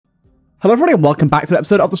Hello everybody and welcome back to an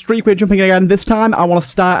episode of the streak. We're jumping again. This time I want to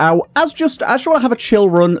start out as I just want to have a chill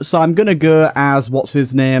run, so I'm going to go as, what's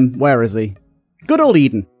his name? Where is he? Good old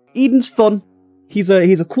Eden. Eden's fun. He's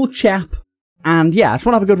a cool chap. And yeah, I just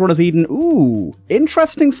want to have a good run as Eden. Ooh,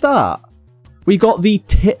 interesting start. We got the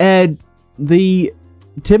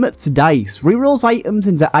Timot's Dice. Rerolls items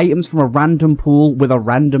into items from a random pool with a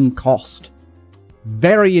random cost.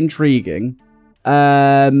 Very intriguing.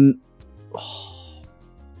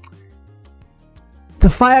 The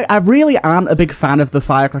fire, I really aren't a big fan of the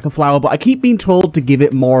firecracker flower, but I keep being told to give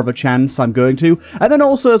it more of a chance. I'm going to. And then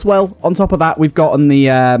also as well, on top of that, we've gotten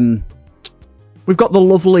the, we've got the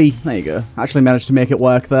lovely, there you go, actually managed to make it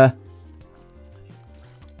work there.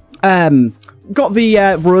 Got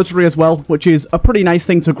the rosary as well, which is a pretty nice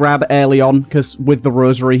thing to grab early on, because with the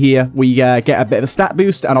rosary here, we get a bit of a stat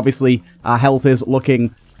boost, and obviously our health is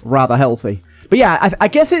looking rather healthy. But yeah, I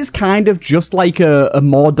guess it's kind of just like a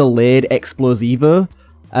more delayed Explosivo.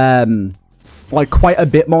 Like quite a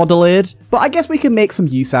bit more delayed. But I guess we can make some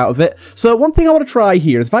use out of it. So one thing I want to try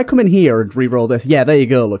here is if I come in here and reroll this. Yeah, there you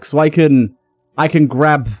go, look. So I can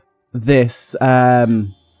grab this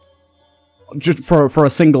just for a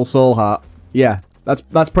single soul heart. Yeah,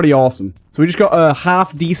 that's pretty awesome. So we just got a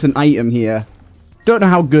half decent item here. Don't know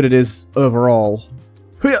how good it is overall.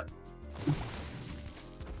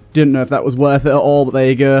 Didn't know if that was worth it at all, but there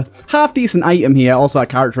you go. Half decent item here. Also, our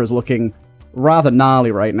character is looking rather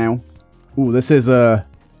gnarly right now. Ooh, this is I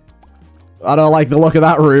don't like the look of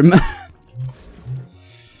that room. I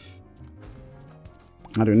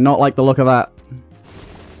do not like the look of that.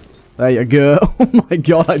 There you go. Oh my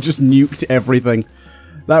god, I just nuked everything.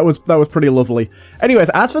 That was pretty lovely. Anyways,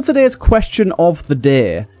 as for today's question of the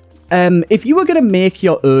day, if you were going to make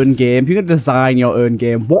your own game, if you're going to design your own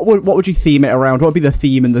game, what would you theme it around? What would be the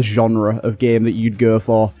theme and the genre of game that you'd go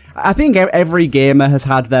for? I think every gamer has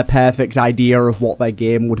had their perfect idea of what their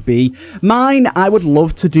game would be. Mine, I would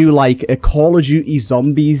love to do like a Call of Duty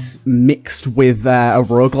Zombies mixed with a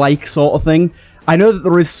roguelike sort of thing. I know that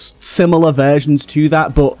there is similar versions to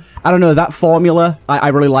that, but I don't know, that formula I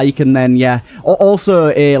really like. And then, yeah,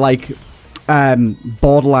 also a like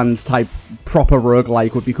Borderlands type proper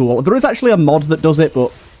roguelike would be cool. There is actually a mod that does it,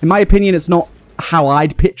 but in my opinion, it's not how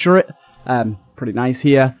I'd picture it. Pretty nice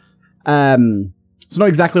here. It's not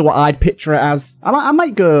exactly what I'd picture it as. I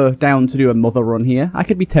might go down to do a mother run here. I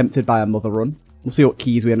could be tempted by a mother run. We'll see what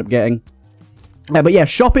keys we end up getting. But yeah,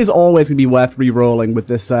 shop is always going to be worth re-rolling with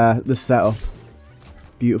this this setup.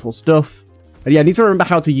 Beautiful stuff. And yeah, I need to remember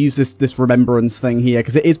how to use this remembrance thing here,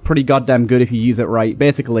 because it is pretty goddamn good if you use it right.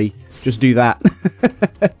 Basically, just do that.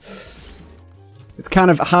 It's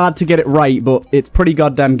kind of hard to get it right, but it's pretty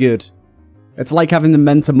goddamn good. It's like having the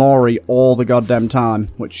Menta Mori all the goddamn time,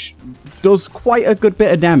 which does quite a good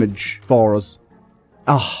bit of damage for us.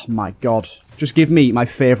 Oh my god. Just give me my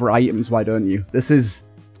favourite items, why don't you? This is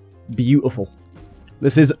beautiful.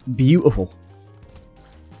 This is beautiful.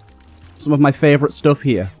 Some of my favourite stuff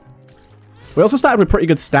here. We also started with pretty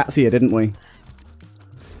good stats here, didn't we?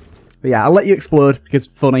 But yeah, I'll let you explode, because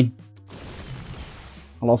it's funny.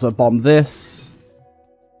 I'll also bomb this.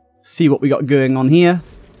 See what we got going on here.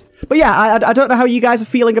 But yeah, I don't know how you guys are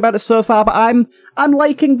feeling about it so far, but I'm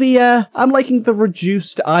liking the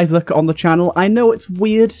reduced Isaac on the channel. I know it's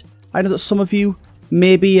weird. I know that some of you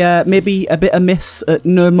maybe a bit amiss at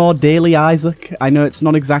no more daily Isaac. I know it's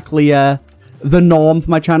not exactly the norm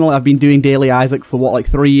for my channel. I've been doing daily Isaac for what, like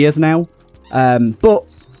 3 years now. But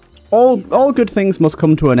all good things must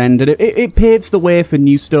come to an end, and it paves the way for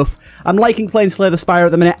new stuff. I'm liking playing Slay the Spire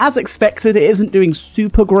at the minute. As expected, it isn't doing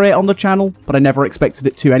super great on the channel, but I never expected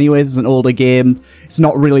it to anyways. It's an older game. It's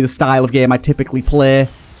not really the style of game I typically play,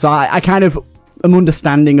 so I kind of am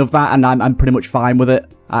understanding of that, and I'm pretty much fine with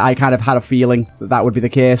it. I kind of had a feeling that would be the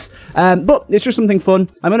case. But it's just something fun.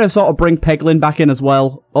 I'm going to sort of bring Peglin back in as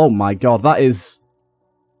well. Oh my god, that is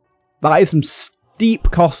some steep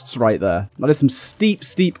costs right there. That is some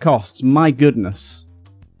steep costs. My goodness.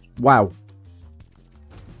 Wow.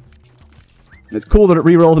 It's cool that it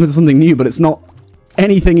re-rolled them into something new, but it's not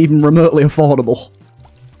anything even remotely affordable.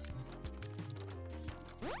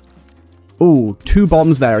 Ooh, 2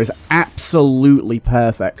 bombs there is absolutely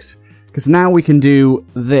perfect. Because now we can do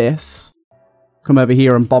this. Come over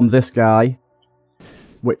here and bomb this guy.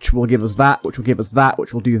 Which will give us that, which will give us that,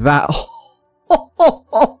 which will do that.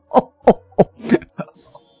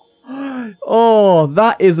 Oh,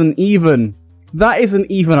 that isn't even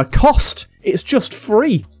a cost. It's just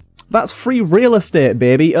free. That's free real estate,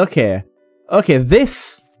 baby. Okay. Okay,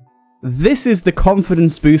 this is the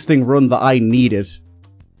confidence boosting run that I needed.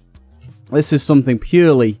 This is something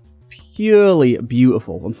purely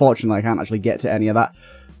beautiful. Unfortunately, I can't actually get to any of that.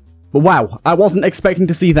 But wow, I wasn't expecting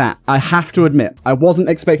to see that. I have to admit, I wasn't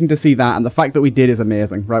expecting to see that, and the fact that we did is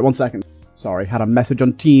amazing. Right, 1 second. Sorry, had a message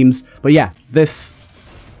on Teams. But yeah, this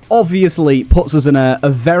obviously puts us in a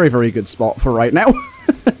very, very good spot for right now.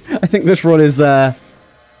 I think this run is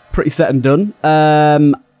pretty set and done.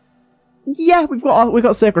 Yeah, we've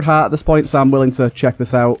got Sacred Heart at this point, so I'm willing to check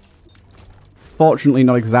this out. Fortunately,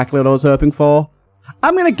 not exactly what I was hoping for.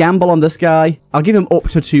 I'm going to gamble on this guy. I'll give him up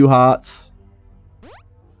to 2 hearts.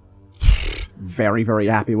 Very, very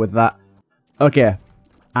happy with that. Okay,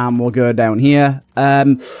 and we'll go down here.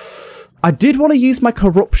 I did want to use my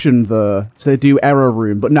corruption though to do error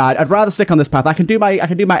room, but no, I'd rather stick on this path. I can do my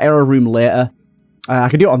error room later. I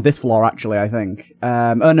can do it on this floor actually, I think.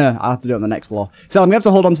 Oh no, I'll have to do it on the next floor. So I'm gonna have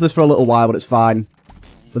to hold on to this for a little while, but it's fine.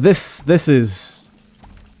 But this is.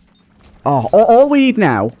 Oh, all we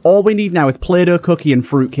need now is Play-Doh cookie and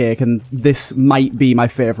fruitcake, and this might be my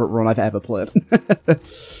favorite run I've ever played.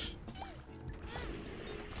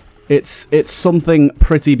 It's something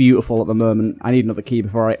pretty beautiful at the moment. I need another key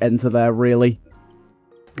before I enter there, really.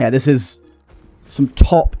 Yeah, this is some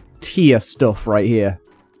top-tier stuff right here.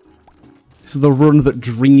 This is the run that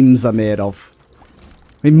dreams are made of.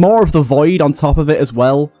 I mean, more of the Void on top of it as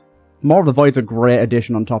well. More of the Void's a great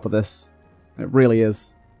addition on top of this. It really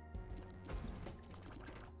is.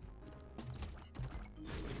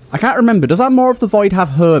 I can't remember. Does that More of the Void have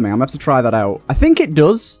Herming? I'm going to have to try that out. I think it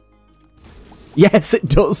does. Yes, it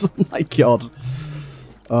does. Oh my god.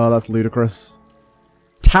 Oh, that's ludicrous.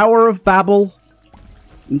 Tower of Babel.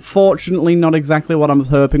 Unfortunately, not exactly what I'm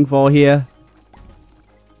hoping for here.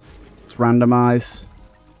 Let's randomize.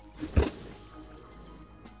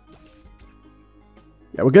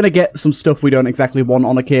 Yeah, we're going to get some stuff we don't exactly want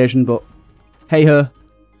on occasion, but hey-ho.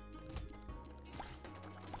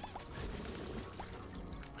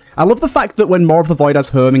 I love the fact that when More of the Void has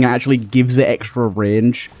Herming, it actually gives it extra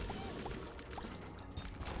range.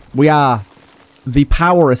 We are the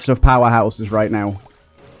powerest of powerhouses right now.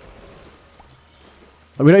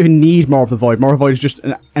 We don't even need More of the Void. More of the Void is just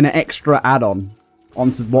an extra add-on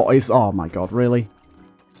onto what is... Oh my god, really?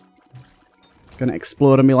 Gonna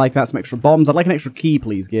explode on me like that, some extra bombs. I'd like an extra key,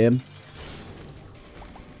 please, game.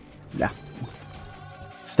 Yeah.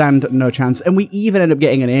 Stand no chance. And we even end up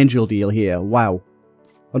getting an angel deal here. Wow.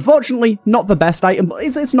 Unfortunately, not the best item, but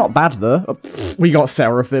it's not bad, though. Oh, we got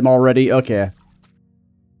Seraphim already. Okay.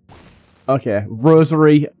 Okay,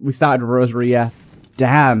 Rosary. We started Rosary, yeah.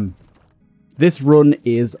 Damn. This run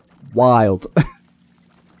is wild.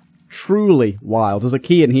 Truly wild. There's a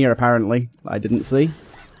key in here, apparently, that I didn't see.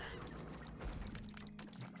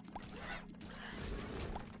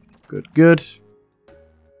 Good, good.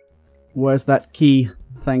 Where's that key?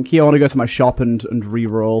 Thank you. I want to go to my shop and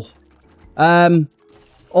re-roll.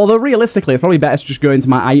 Although, realistically, it's probably better to just go into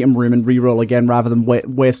my item room and re-roll again rather than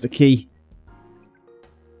waste a key.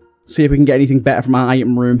 See if we can get anything better from our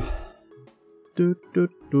item room.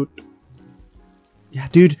 Yeah,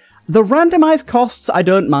 dude. The randomized costs, I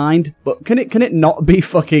don't mind, but can it not be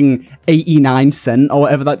fucking 89 cents or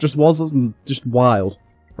whatever that just was? That's just wild.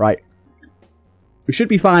 Right. We should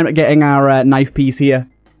be fine at getting our knife piece here.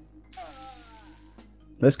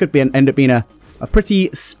 This could be end up being a pretty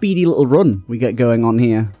speedy little run we get going on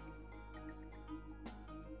here.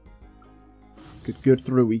 Good, good.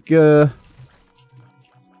 Through we go.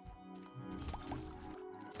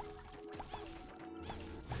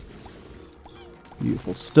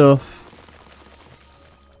 Beautiful stuff.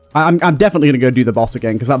 I'm definitely going to go do the boss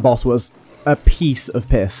again, because that boss was a piece of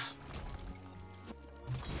piss.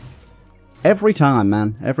 Every time,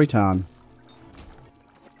 man. Every time.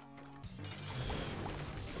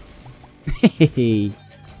 There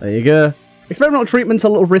you go. Experimental treatment's a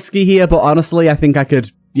little risky here, but honestly, I think I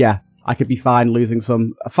could, yeah, I could be fine losing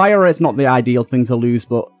some. Fire rate's not the ideal thing to lose,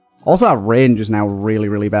 but also our range is now really,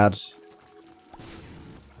 really bad.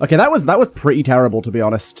 Okay, that was pretty terrible, to be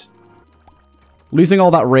honest. Losing all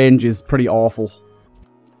that range is pretty awful.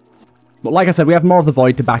 But like I said, we have More of the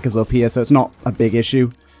Void to back us up here, so it's not a big issue,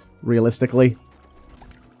 realistically.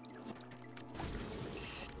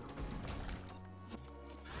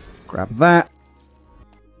 Grab that.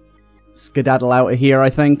 Skedaddle out of here, I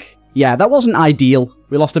think. Yeah, that wasn't ideal.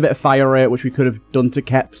 We lost a bit of fire rate, which we could have done to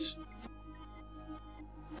kept.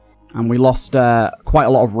 And we lost quite a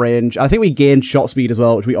lot of range. I think we gained shot speed as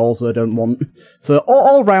well, which we also don't want. So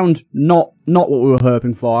all round, not what we were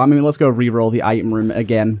hoping for. I mean, let's go re-roll the item room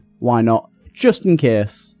again. Why not? Just in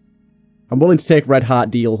case. I'm willing to take red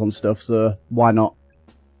heart deals on stuff, so why not?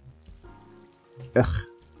 Ugh.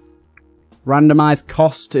 Randomized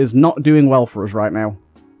cost is not doing well for us right now.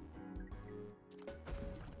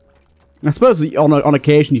 I suppose on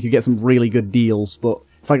occasion you could get some really good deals, but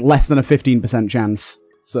It's like less than a 15% chance.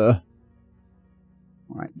 So,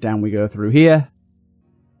 alright, down we go through here.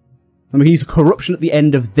 I mean, he's corruption at the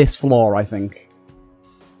end of this floor, I think.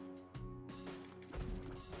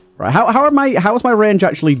 Right, how is my range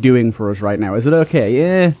actually doing for us right now? Is it okay?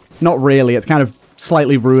 Yeah, not really. It's kind of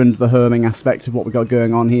slightly ruined the herming aspect of what we got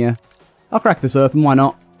going on here. I'll crack this open, why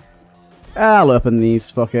not? I'll open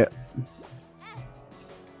these, fuck it.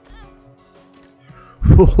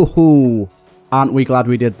 Hoo-hoo-hoo. Aren't we glad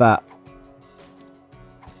we did that?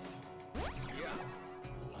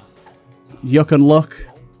 Yuck and luck.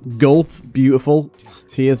 Gulp. Beautiful.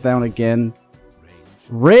 Tears down again.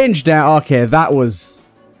 Range down. Okay, that was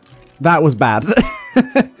bad.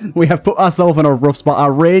 We have put ourselves in a rough spot.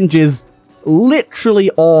 Our range is literally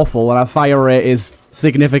awful, and our fire rate is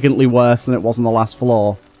significantly worse than it was on the last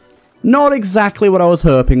floor. Not exactly what I was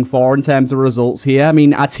hoping for in terms of results here. I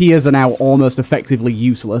mean, our tears are now almost effectively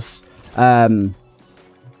useless.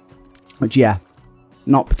 Which, yeah,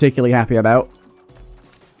 not particularly happy about.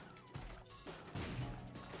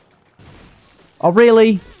 Oh,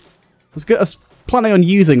 really? I was planning on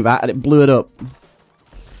using that, and it blew it up.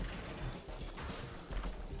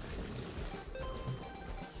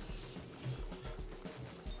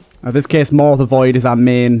 Now, in this case, Maw of the Void is our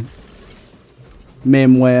main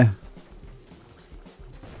way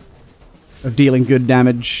of dealing good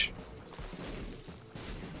damage.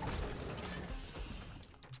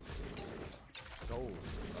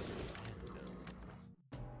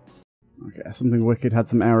 Okay, something wicked had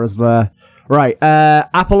some errors there. Right,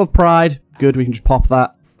 Apple of Pride. Good, we can just pop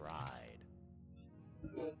that.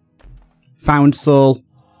 Found Soul.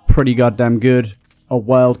 Pretty goddamn good. A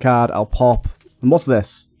wild card, I'll pop. And what's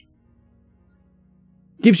this?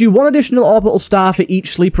 Gives you 1 additional orbital star for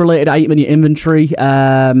each sleep-related item in your inventory.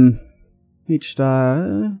 Each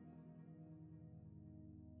star...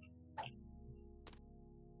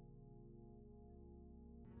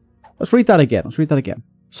 Let's read that again.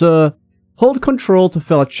 So, hold control to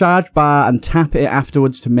fill a charge bar and tap it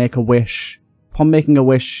afterwards to make a wish. Upon making a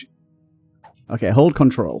wish... Okay, hold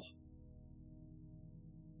control.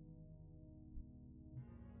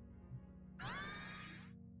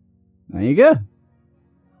 There you go.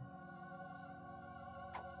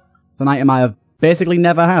 It's an item I have basically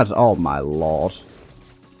never had. Oh my lord.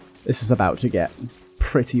 This is about to get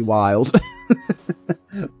pretty wild.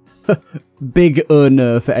 Big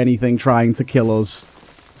no for anything trying to kill us.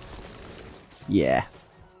 Yeah.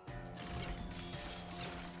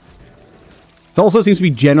 It also seems to be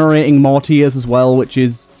generating more tears as well, which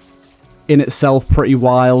is in itself pretty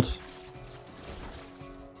wild.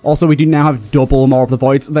 Also, we do now have double Maw of the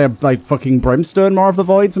Voids. They're like fucking Brimstone Maw of the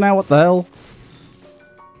Voids now, what the hell?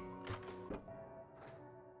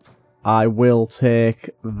 I will take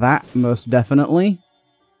that, most definitely.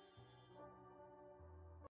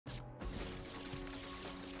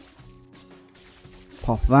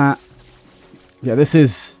 Pop that. Yeah, this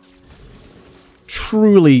is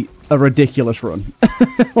truly a ridiculous run.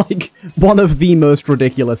 Like, one of the most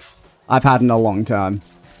ridiculous I've had in a long time.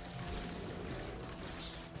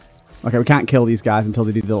 Okay, we can't kill these guys until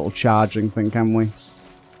they do the little charging thing, can we?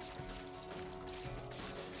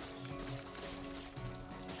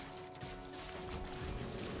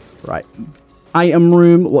 Right. Item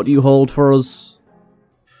room, what do you hold for us?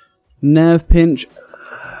 Nerve pinch.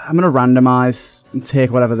 I'm gonna randomize and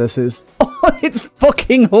take whatever this is. Oh, it's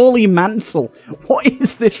fucking Holy Mantle! What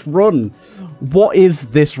is this run? What is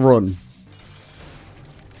this run?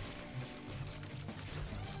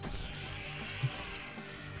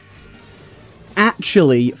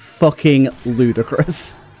 Actually fucking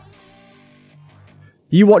ludicrous.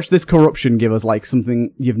 You watch this corruption give us like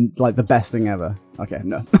something, like the best thing ever. Okay,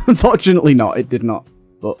 no. Unfortunately not, it did not.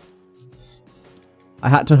 But I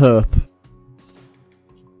had to herp.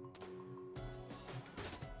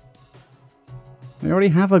 I already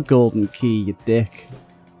have a golden key, you dick.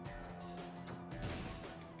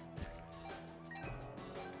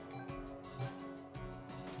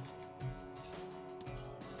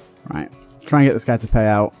 Right, let's try and get this guy to pay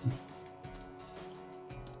out.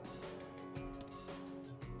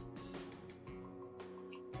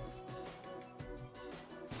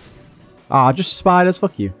 Ah, just spiders,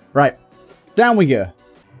 fuck you. Right, down we go.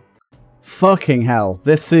 Fucking hell,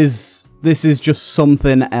 this is just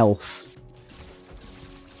something else.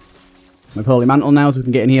 My Holy Mantle now, so we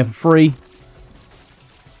can get in here for free.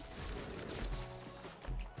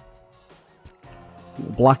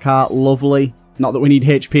 Blackheart, lovely. Not that we need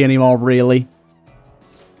HP anymore, really.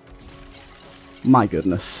 My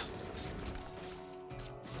goodness.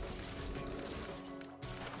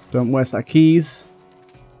 Don't waste our keys.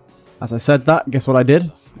 As I said that, guess what I did?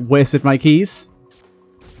 Wasted my keys.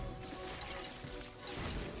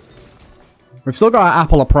 We've still got our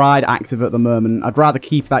Apple of Pride active at the moment. I'd rather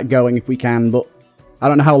keep that going if we can, but I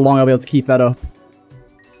don't know how long I'll be able to keep that up.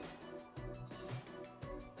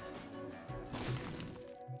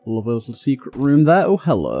 Lovely little secret room there. Oh,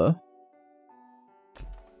 hello.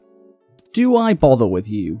 Do I bother with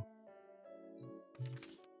you?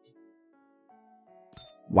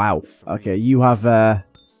 Wow. Okay, you have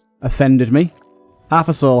offended me. Half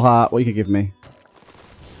a soul heart. What you could give me?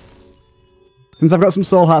 Since I've got some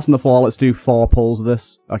soul hearts on the floor, let's do 4 pulls of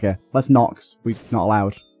this. Okay, let's not, 'cause we're not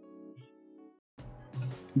allowed.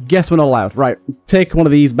 Guess we're not allowed. Right, take one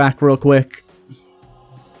of these back real quick.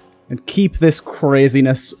 And keep this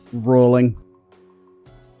craziness rolling.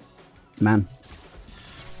 Man.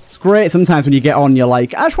 It's great sometimes when you get on, you're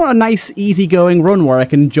like, I just want a nice, easygoing run where I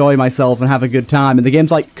can enjoy myself and have a good time. And the game's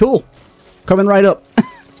like, cool. Coming right up.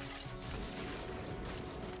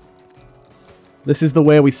 This is the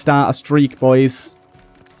way we start a streak, boys.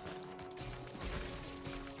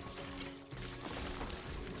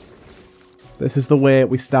 This is the way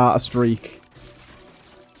we start a streak.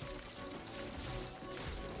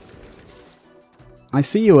 I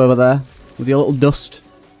see you over there with your little dust.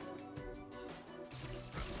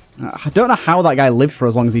 I don't know how that guy lived for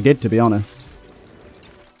as long as he did, to be honest.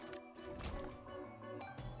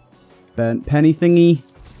 Burnt penny thingy.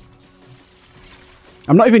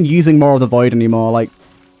 I'm not even using more of the void anymore, like,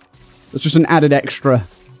 it's just an added extra.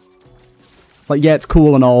 It's like, yeah, it's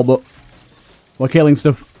cool and all, but we're killing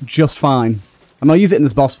stuff just fine. I'm gonna use it in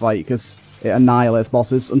this boss fight, because it annihilates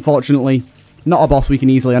bosses. Unfortunately, not a boss we can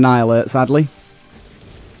easily annihilate, sadly.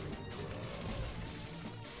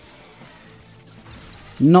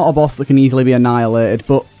 Not a boss that can easily be annihilated,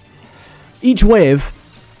 but each wave,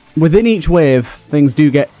 within each wave, things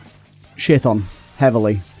do get shit on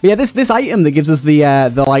heavily. But yeah, this item that gives us the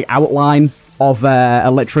like outline of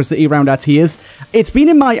electricity around our tears, it's been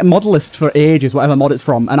in my mod list for ages, whatever mod it's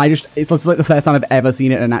from, and it's like the first time I've ever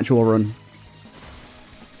seen it in an actual run.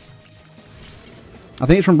 I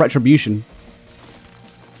think it's from Retribution.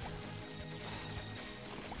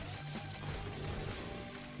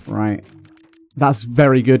 Right. That's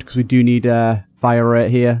very good, because we do need fire rate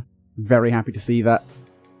here. Very happy to see that.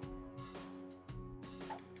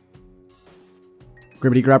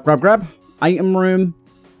 Gribbity grab, grab, grab. Item room.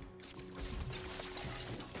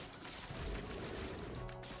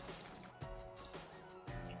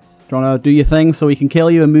 Do you want to do your thing so we can kill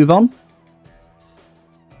you and move on?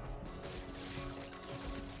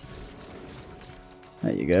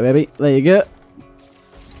 There you go, baby. There you go.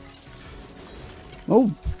 Oh.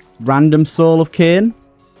 Random Soul of Cain.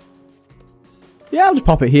 Yeah, I'll just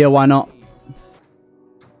pop it here, why not?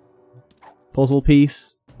 Puzzle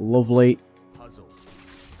piece. Lovely.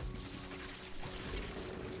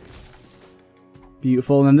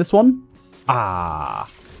 Beautiful. And then this one. Ah.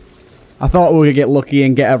 I thought we were going to get lucky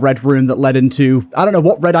and get a red room that led into... I don't know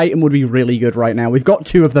what red item would be really good right now. We've got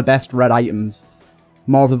 2 of the best red items.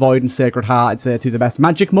 More of the Void and Sacred Heart, I'd say, 2 of the best.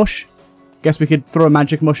 Magic Mush. Guess we could throw a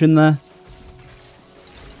Magic Mush in there.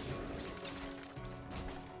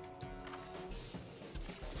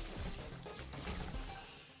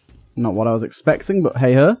 Not what I was expecting, but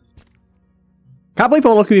hey-ho. Can't believe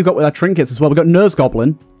how lucky we've got with our trinkets as well. We've got Nose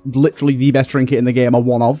Goblin, literally the best trinket in the game, or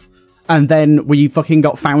one of. And then we fucking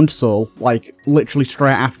got Found Soul, like, literally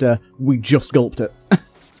straight after we just gulped it.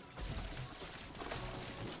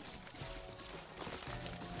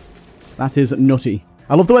 That is nutty.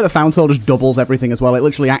 I love the way the Found Soul just doubles everything as well. It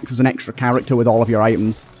literally acts as an extra character with all of your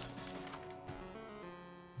items.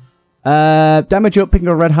 Damage up, picking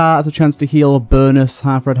a red heart has a chance to heal a bonus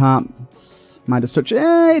half red heart. Midas touch.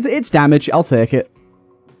 It's damage. I'll take it.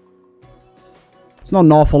 It's not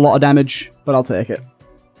an awful lot of damage, but I'll take it.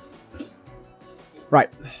 Right.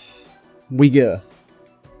 We go.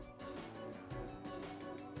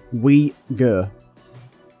 We go.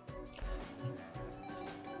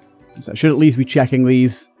 So I should at least be checking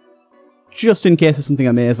these, just in case of something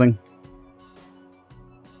amazing.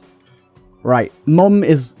 Right, Mum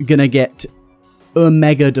is gonna get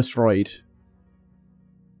Omega destroyed.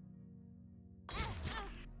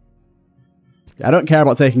 Yeah, I don't care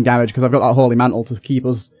about taking damage because I've got that Holy Mantle to keep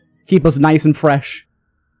us nice and fresh.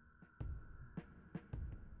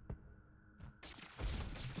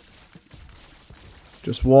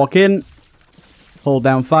 Just walk in, hold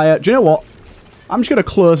down fire. Do you know what? I'm just gonna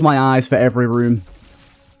close my eyes for every room.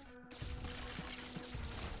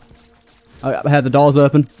 I had the doors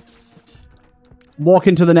open. Walk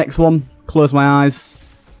into the next one. Close my eyes.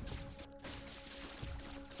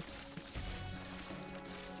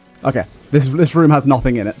 Okay. This room has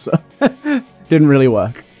nothing in it, so... didn't really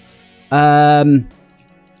work.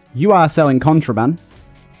 You are selling contraband.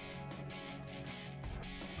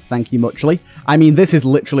 Thank you muchly. I mean, this is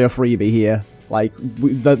literally a freebie here. Like,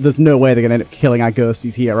 there's no way they're going to end up killing our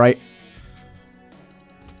ghosties here, right?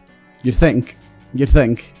 You'd think. You'd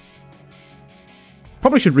think.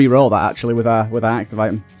 Probably should re-roll that, actually, with our active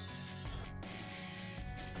item.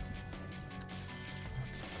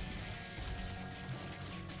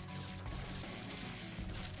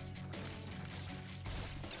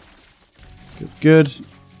 Good.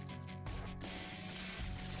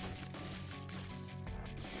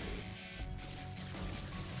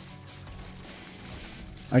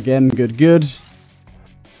 Again, good.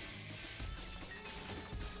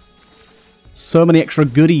 So many extra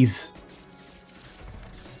goodies.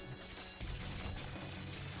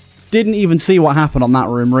 Didn't even see what happened on that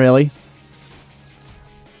room, really.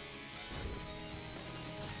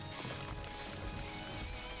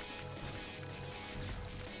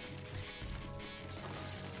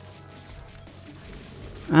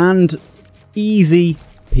 And easy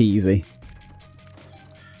peasy.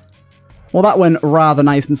 Well, that went rather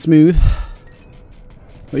nice and smooth.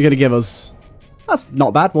 What are you going to give us? That's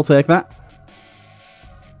not bad. We'll take that.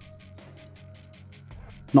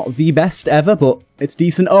 Not the best ever, but it's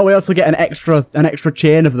decent. Oh, we also get an extra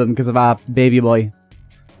chain of them because of our baby boy.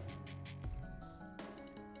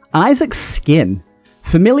 Isaac's skin.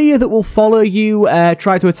 Familiar that will follow you,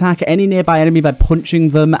 try to attack any nearby enemy by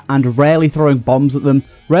punching them and rarely throwing bombs at them.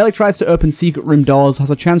 Rarely tries to open secret room doors.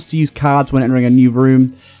 Has a chance to use cards when entering a new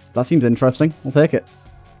room. That seems interesting. I'll take it.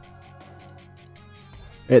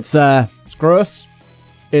 It's gross.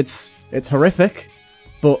 It's horrific.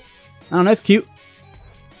 But, I don't know, it's cute.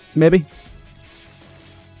 Maybe.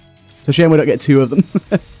 It's a shame we don't get two of them.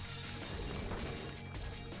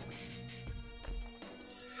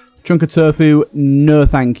 Chunk of tofu, no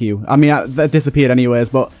thank you. I mean, that disappeared anyways,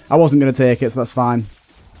 but I wasn't going to take it, so that's fine.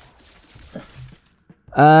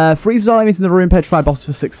 Freezes all enemies in the room, petrify bosses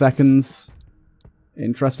for 6 seconds.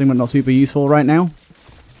 Interesting, but not super useful right now.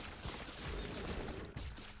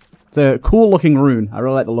 It's a cool looking rune. I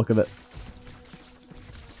really like the look of it.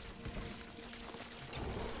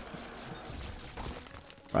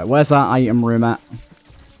 Right, where's that item room at?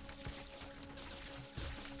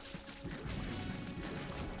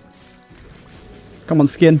 Come on,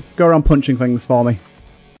 skin. Go around punching things for me.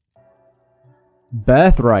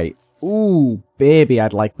 Birthright. Ooh, baby,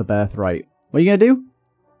 I'd like the birthright. What are you gonna do?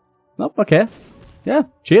 Nope, okay. Yeah,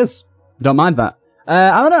 cheers. Don't mind that.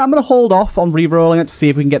 I'm gonna hold off on re-rolling it to see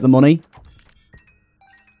if we can get the money.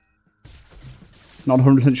 Not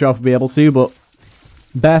 100% sure if we'll be able to, but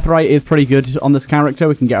birthright is pretty good on this character.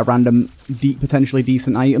 We can get a random, potentially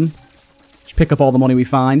decent item. Just pick up all the money we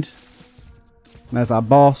find. There's our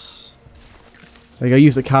boss. There you go,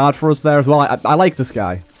 use a card for us there as well. I like this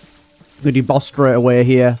guy. We do boss straight away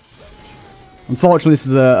here. Unfortunately, this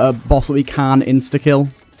is a boss that we can insta-kill.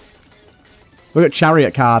 We've got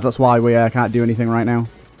chariot card, that's why we can't do anything right now.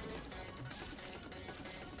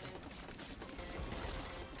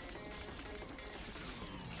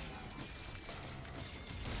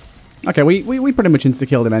 Okay, we pretty much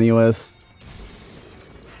insta-killed him anyways.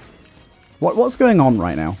 What's going on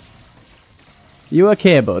right now? You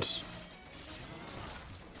okay, bud?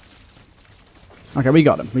 Okay, we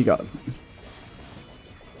got him. We got him.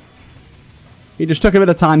 He just took a bit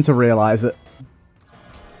of time to realise it.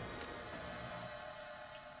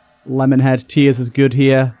 Lemonhead. Tears is good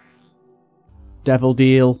here. Devil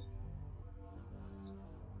Deal.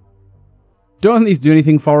 Don't think these do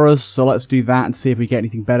anything for us, so let's do that and see if we get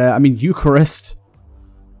anything better. I mean, Eucharist.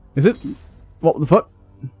 Is it? What the fuck?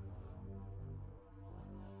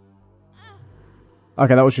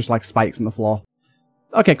 Okay, that was just like spikes on the floor.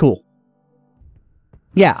 Okay, cool.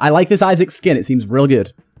 Yeah, I like this Isaac skin. It seems real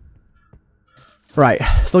good. Right,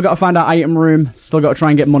 still got to find our item room. Still got to try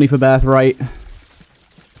and get money for birthright.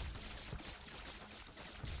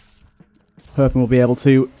 Hoping we'll be able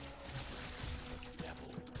to.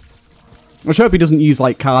 I just hope he doesn't use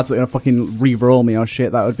like cards that are gonna fucking re-roll me or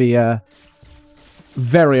shit. That would be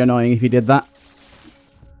very annoying if he did that.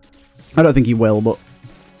 I don't think he will, but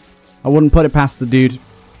I wouldn't put it past the dude.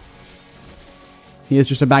 He is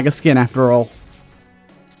just a bag of skin after all.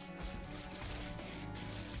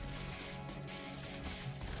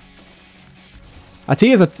 Our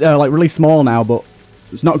tears are like really small now, but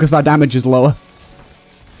it's not because our damage is lower.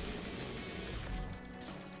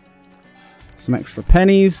 Some extra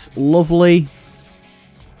pennies. Lovely.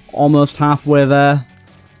 Almost halfway there.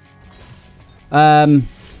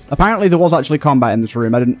 Apparently there was actually combat in this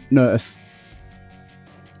room. I didn't notice.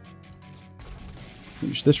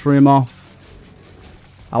 Finish this room off.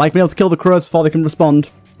 I like being able to kill the crows before they can respond.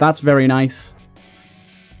 That's very nice.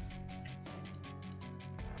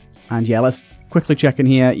 And yeah, let's Quickly checking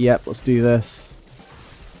here. Yep, let's do this.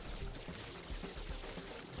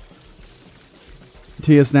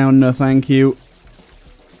 Tears now, no thank you.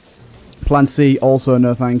 Plan C, also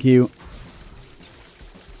no thank you.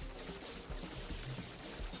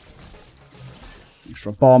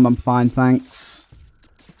 Extra bomb, I'm fine, thanks.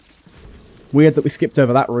 Weird that we skipped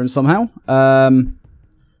over that room somehow.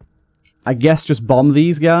 I guess just bomb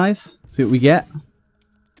these guys. See what we get.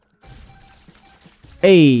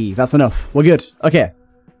 Hey, that's enough. We're good. Okay.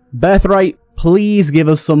 Birthright, please give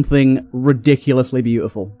us something ridiculously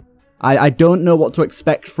beautiful. I don't know what to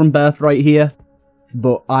expect from Birthright here,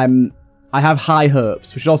 but I have high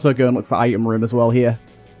hopes. We should also go and look for item room as well here.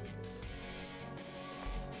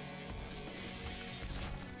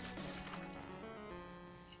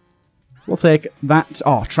 We'll take that.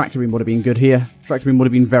 Oh, Tractor Beam would have been good here. Tractor Beam would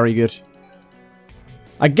have been very good.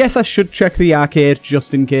 I guess I should check the arcade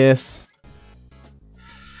just in case.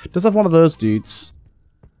 It does have one of those dudes.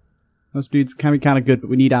 Those dudes can be kind of good, but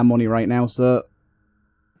we need our money right now, so...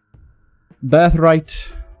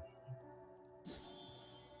 Birthright.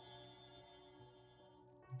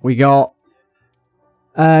 We got...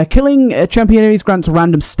 killing champion enemies grants a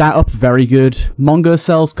random stat up. Very good. Mongo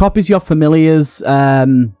sells copies your familiars.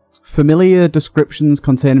 Familiar descriptions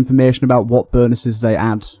contain information about what bonuses they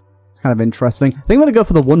add. It's kind of interesting. I think I'm going to go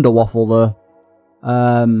for the Wonder Waffle, though.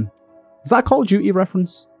 Is that a Call of Duty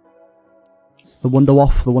reference? The Wonder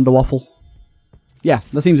Waffle. Yeah,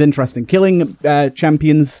 that seems interesting. Killing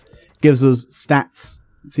champions gives us stats.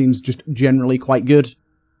 It seems just generally quite good.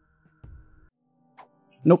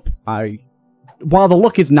 Nope. While the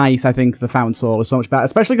look is nice, I think the Found Soul is so much better.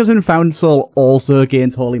 Especially because in Found Soul also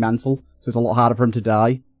gains Holy Mantle. So it's a lot harder for him to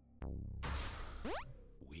die.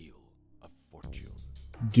 Wheel of Fortune.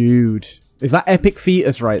 Dude. Is that Epic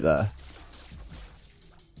Fetus right there?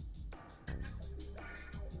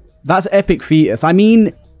 That's Epic Fetus. I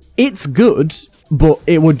mean, it's good, but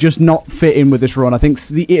it would just not fit in with this run. I think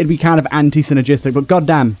it'd be kind of anti-synergistic, but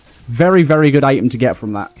goddamn, very, very good item to get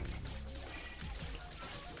from that.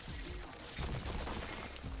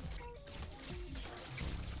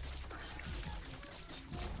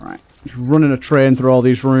 Right, just running a train through all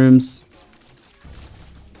these rooms.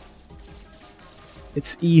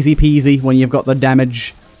 It's easy peasy when you've got the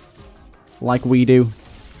damage like we do.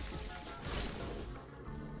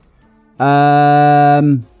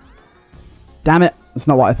 Damn it. That's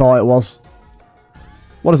not what I thought it was.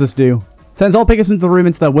 What does this do? Turns all pickups into the room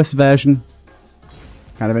into their Wisp version.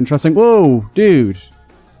 Kind of interesting. Whoa, dude.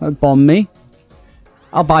 Don't bomb me.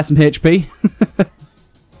 I'll buy some HP.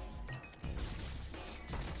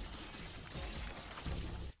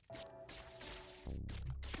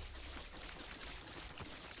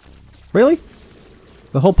 Really?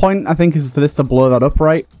 The whole point, I think, is for this to blow that up,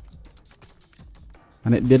 right?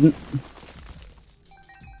 And it didn't.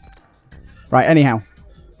 Right, anyhow.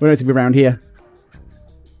 We don't need to be around here.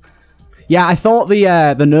 Yeah, I thought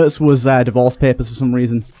the notes was divorce papers for some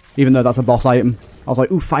reason. Even though that's a boss item. I was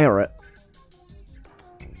like, ooh, fire it.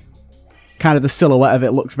 Kind of the silhouette of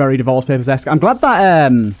it looked very divorce papers-esque. I'm glad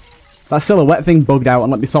that that silhouette thing bugged out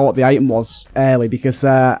and let me saw what the item was early. Because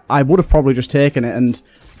I would have probably just taken it. And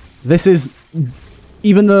this is...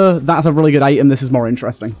 Even though that's a really good item, this is more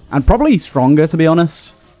interesting. And probably stronger, to be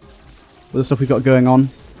honest. With the stuff we've got going on.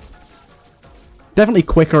 Definitely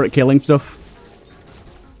quicker at killing stuff.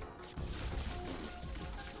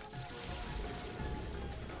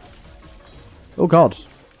 Oh god.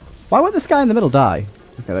 Why won't this guy in the middle die?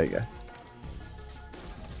 Okay, there you go.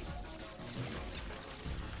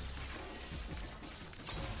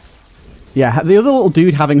 Yeah, the other little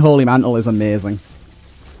dude having Holy Mantle is amazing.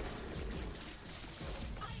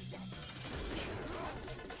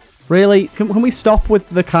 Really? Can we stop with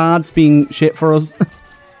the cards being shit for us?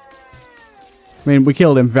 I mean, we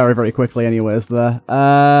killed him very, very quickly anyways there.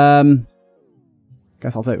 Guess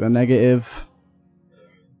I'll take the negative.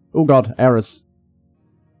 Oh god, errors.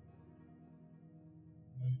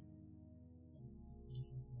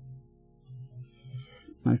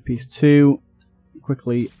 Knife piece 2.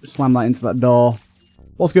 Quickly slam that into that door.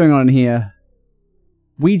 What's going on in here?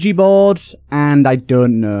 Ouija board, and I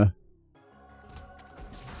don't know.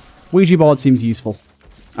 Ouija board seems useful.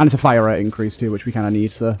 And it's a fire rate increase too, which we kind of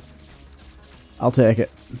need, so... I'll take it.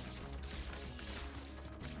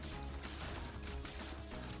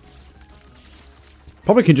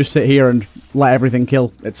 Probably can just sit here and let everything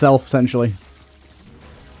kill itself, essentially.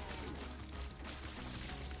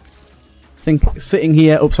 I think sitting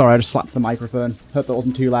here... Oh, sorry, I just slapped the microphone. Hope that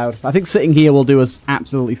wasn't too loud. I think sitting here will do us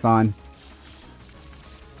absolutely fine.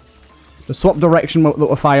 Just swap direction that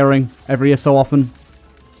we're firing every so often.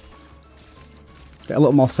 Get a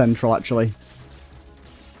little more central, actually.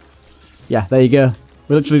 Yeah, there you go.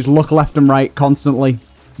 We literally just look left and right constantly.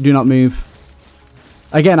 Do not move.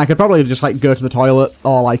 Again, I could probably just, like, go to the toilet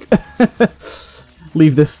or, like,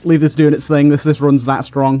 leave this doing its thing. This run's that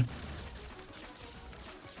strong.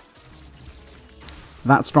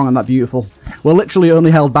 That strong and that beautiful. We're literally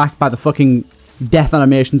only held back by the fucking death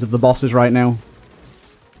animations of the bosses right now.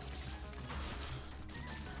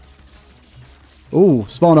 Ooh,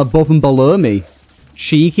 spawn above and below me.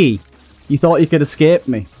 Cheeky. You thought you could escape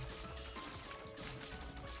me.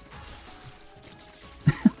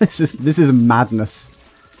 This is madness.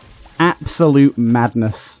 Absolute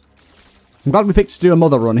madness. I'm glad we picked to do a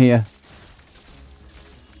mother run here.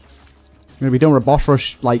 I'm going to be done with a boss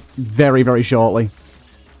rush, like, very, very shortly.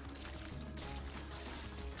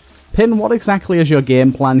 Pin, what exactly is your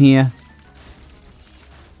game plan here?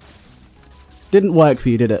 Didn't work for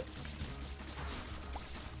you, did it?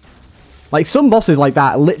 Like, some bosses like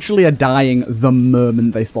that literally are dying the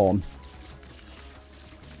moment they spawn.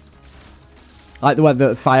 Like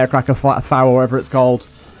the firecracker flower, whatever it's called.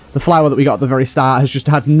 The flower that we got at the very start has just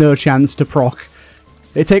had no chance to proc.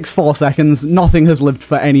 It takes 4 seconds. Nothing has lived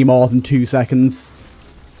for any more than 2 seconds.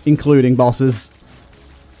 Including bosses.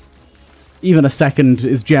 Even a second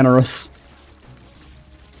is generous.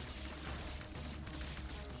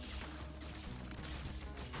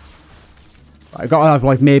 I've got to have,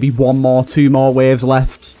 like, maybe 2 more waves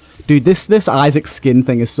left. Dude, this Isaac skin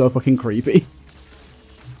thing is so fucking creepy.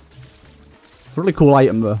 It's a really cool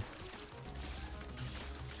item, though.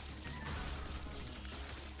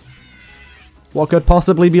 What could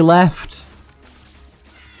possibly be left?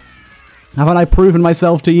 Haven't I proven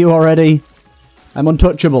myself to you already? I'm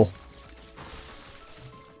untouchable.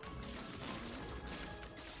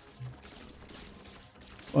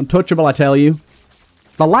 Untouchable, I tell you.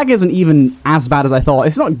 The lag isn't even as bad as I thought.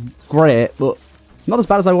 It's not great, but not as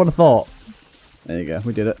bad as I would have thought. There you go,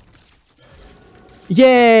 we did it.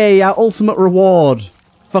 Yay! Our ultimate reward.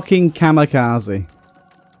 Fucking kamikaze.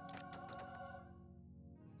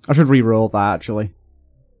 I should re-roll that, actually.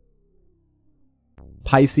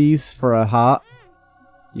 Pisces for a heart.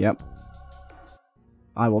 Yep.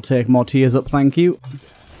 I will take more tears up, thank you.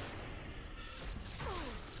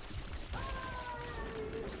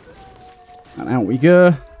 And out we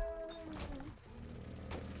go.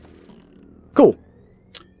 Cool.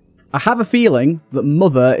 I have a feeling that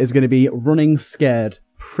Mother is going to be running scared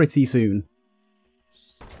pretty soon.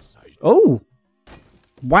 Oh!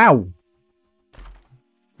 Wow.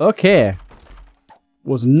 Okay.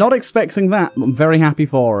 Was not expecting that, but I'm very happy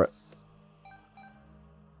for it.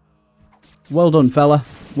 Well done, fella.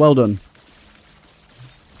 Well done.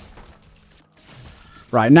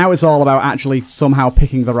 Right, now it's all about actually somehow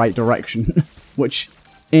picking the right direction, which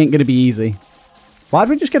ain't going to be easy. Why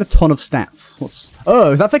did we just get a ton of stats?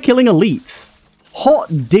 Oh, is that for killing elites?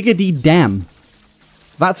 Hot diggity damn.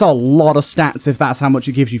 That's a lot of stats if that's how much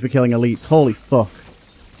it gives you for killing elites. Holy fuck.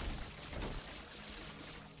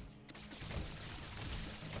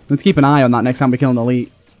 Let's keep an eye on that next time we kill an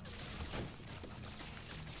elite.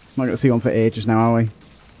 I'm not going to see one for ages now, are we?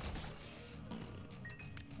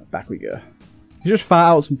 Back we go. Did he just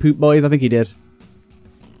fart out some poop boys? I think he did.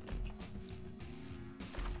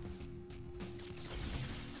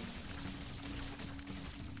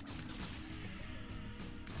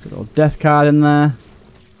 Good old death card in there.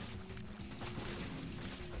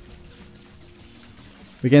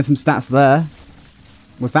 We gained some stats there.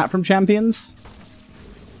 Was that from champions?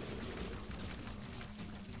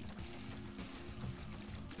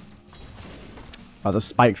 Oh, there's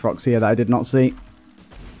spiked rocks here that I did not see.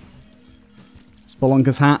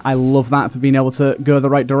 Spelunker's hat. I love that for being able to go the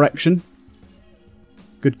right direction.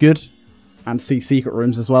 Good, good. And see secret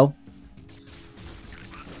rooms as well.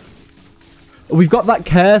 We've got that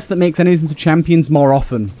curse that makes enemies into champions more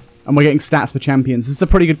often. And we're getting stats for champions. This is a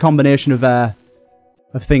pretty good combination of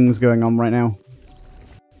things going on right now.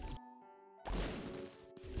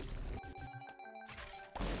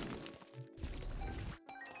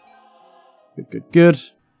 Good, good, good.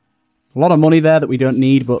 A lot of money there that we don't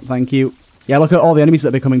need, but thank you. Yeah, look at all the enemies that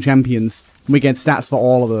are becoming champions. And we get stats for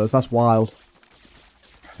all of those. That's wild.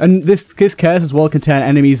 And this curse as well can turn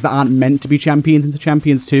enemies that aren't meant to be champions into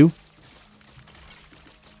champions too.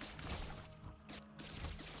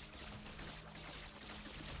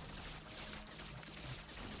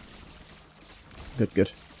 Good,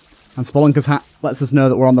 good. And Spelunker's hat lets us know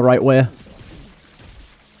that we're on the right way.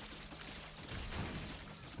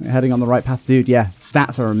 We're heading on the right path, dude. Yeah,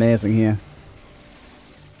 stats are amazing here.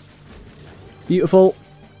 Beautiful.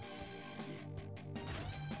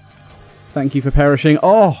 Thank you for perishing.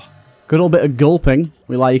 Oh, good old bit of gulping.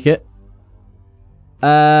 We like it.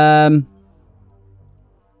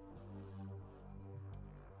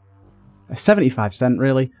 75 cent,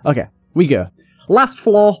 really? Okay, we go. Last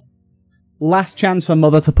floor. Last chance for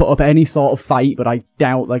Mother to put up any sort of fight, but I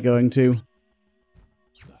doubt they're going to.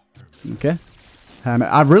 Okay.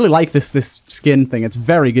 I really like this skin thing. It's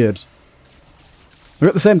very good. We've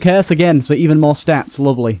got the same curse again, so even more stats.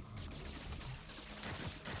 Lovely.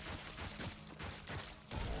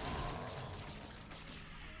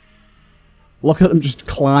 Look at them just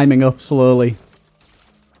climbing up slowly.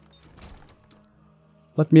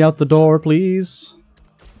 Let me out the door, please.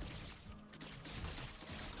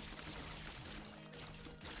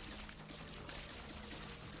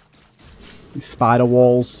 These spider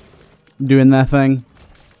walls doing their thing.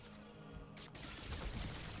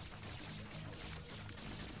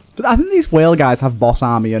 But I think these whale guys have boss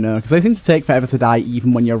armor, you know, because they seem to take forever to die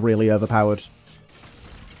even when you're really overpowered.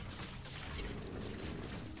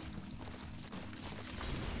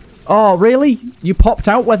 Oh, really? You popped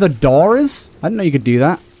out where the door is? I didn't know you could do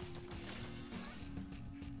that.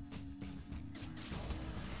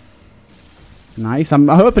 Nice. I'm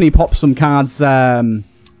hoping he pops some cards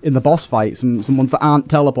in the boss fight. Some ones that aren't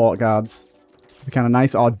teleport cards. They're kind of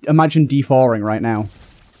nice. Or imagine D4ing right now.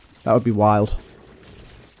 That would be wild.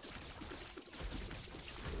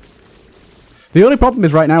 The only problem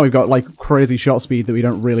is right now we've got like crazy shot speed that we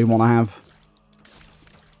don't really want to have.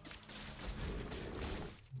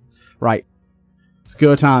 Right. It's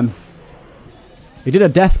go time. He did a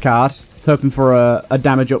death card. He's hoping for a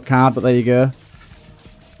damage up card, but there you go.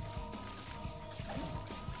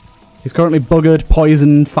 He's currently buggered,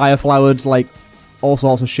 poisoned, fire flowered, like all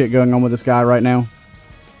sorts of shit going on with this guy right now.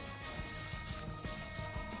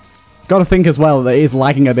 Gotta think as well that it is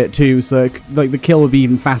lagging a bit too, so like the kill would be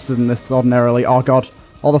even faster than this ordinarily. Oh god,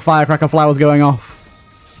 all the firecracker flowers going off.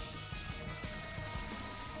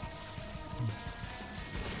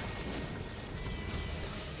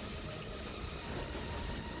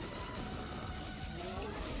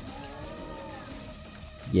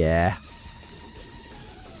 Yeah.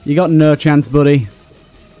 You got no chance, buddy.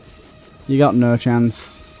 You got no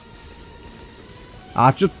chance.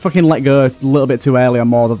 I've just fucking let go a little bit too early on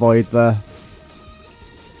More of the Void there.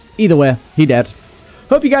 Either way, he dead.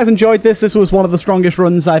 Hope you guys enjoyed this. This was one of the strongest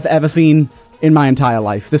runs I've ever seen in my entire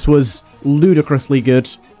life. This was ludicrously good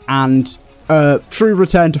and a true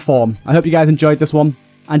return to form. I hope you guys enjoyed this one.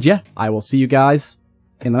 And yeah, I will see you guys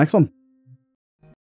in the next one.